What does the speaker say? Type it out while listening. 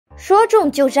说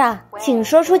中就炸，请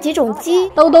说出几种鸡。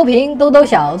兜兜平，兜兜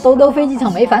小，兜兜飞机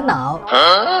场没烦恼。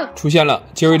出现了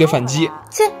杰瑞的反击。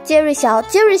切，杰瑞小，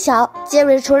杰瑞小，杰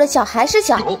瑞除了小还是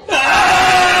小。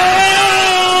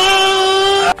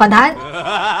反弹。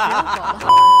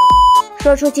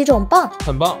说出几种棒。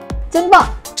很棒，真棒，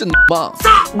真棒！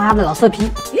妈的老色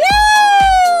批。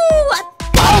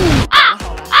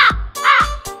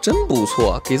真不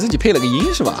错，给自己配了个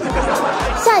音是吧？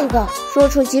下一个，说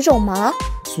出几种麻。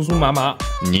酥酥麻麻。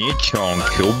你抢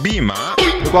Q 币吗？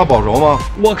水瓜保熟吗？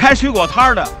我开水果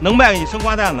摊的，能卖给你生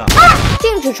瓜蛋的。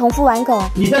禁止重复玩梗。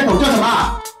你在狗叫什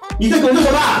么？你在狗叫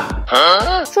什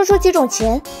么？说出几种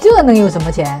钱。这能有什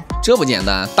么钱？这不简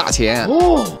单，大钱。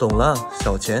懂了，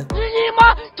小钱。你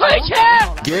妈退钱！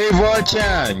给我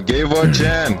钱，给我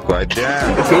钱，快点！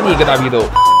给你一个大逼斗。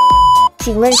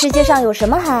请问世界上有什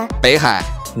么海？北海、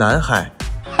南海。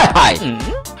嗨嗨，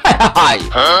嗨嗨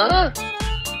嗨。